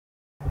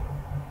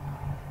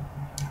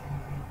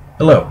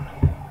Hello,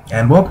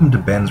 and welcome to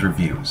Ben's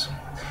Reviews.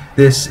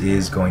 This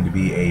is going to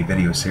be a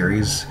video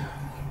series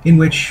in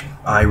which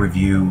I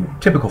review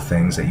typical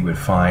things that you would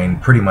find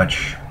pretty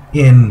much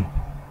in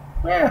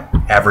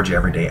average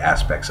everyday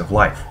aspects of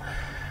life.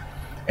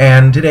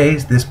 And today,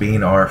 this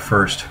being our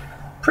first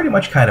pretty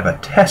much kind of a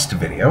test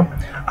video,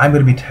 I'm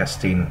going to be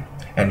testing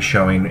and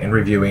showing and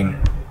reviewing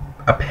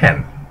a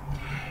pen.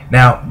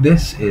 Now,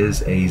 this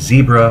is a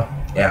Zebra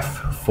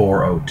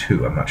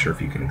F402. I'm not sure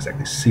if you can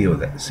exactly see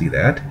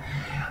that.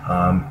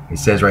 It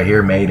says right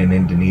here, made in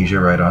Indonesia,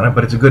 right on it,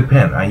 but it's a good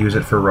pen. I use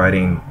it for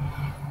writing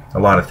a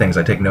lot of things.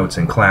 I take notes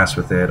in class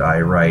with it.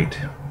 I write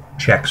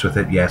checks with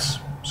it. Yes,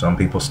 some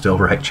people still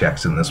write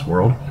checks in this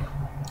world.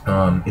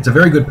 It's a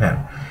very good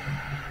pen.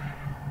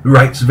 It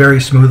writes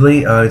very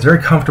smoothly. It's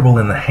very comfortable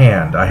in the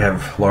hand. I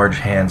have large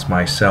hands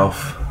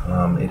myself.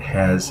 It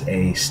has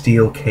a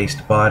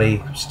steel-cased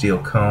body, steel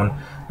cone.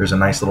 There's a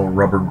nice little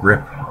rubber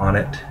grip on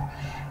it,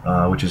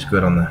 which is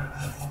good on the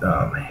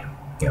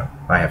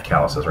I have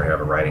calluses, or I have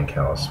a writing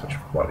callus, which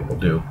a lot of people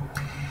do.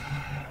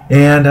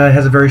 And it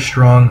has a very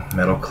strong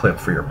metal clip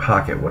for your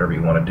pocket, whatever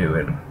you want to do.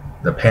 And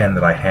the pen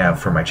that I have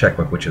for my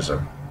checkbook, which is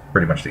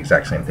pretty much the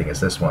exact same thing as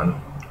this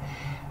one,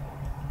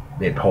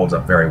 it holds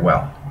up very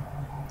well.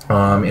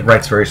 It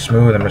writes very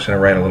smooth. I'm just going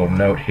to write a little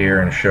note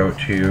here and show it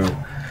to you.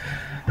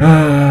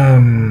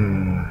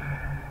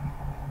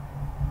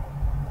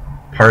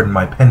 Pardon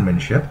my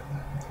penmanship,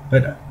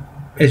 but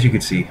as you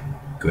can see,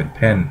 good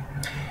pen.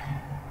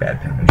 Bad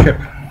penmanship.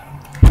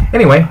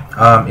 Anyway,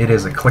 it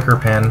is a clicker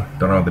pen.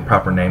 Don't know the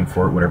proper name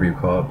for it, whatever you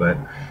call it, but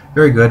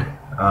very good.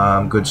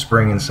 Good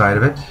spring inside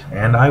of it,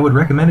 and I would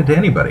recommend it to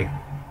anybody.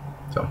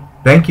 So,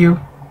 thank you,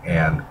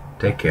 and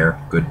take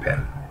care. Good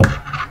pen.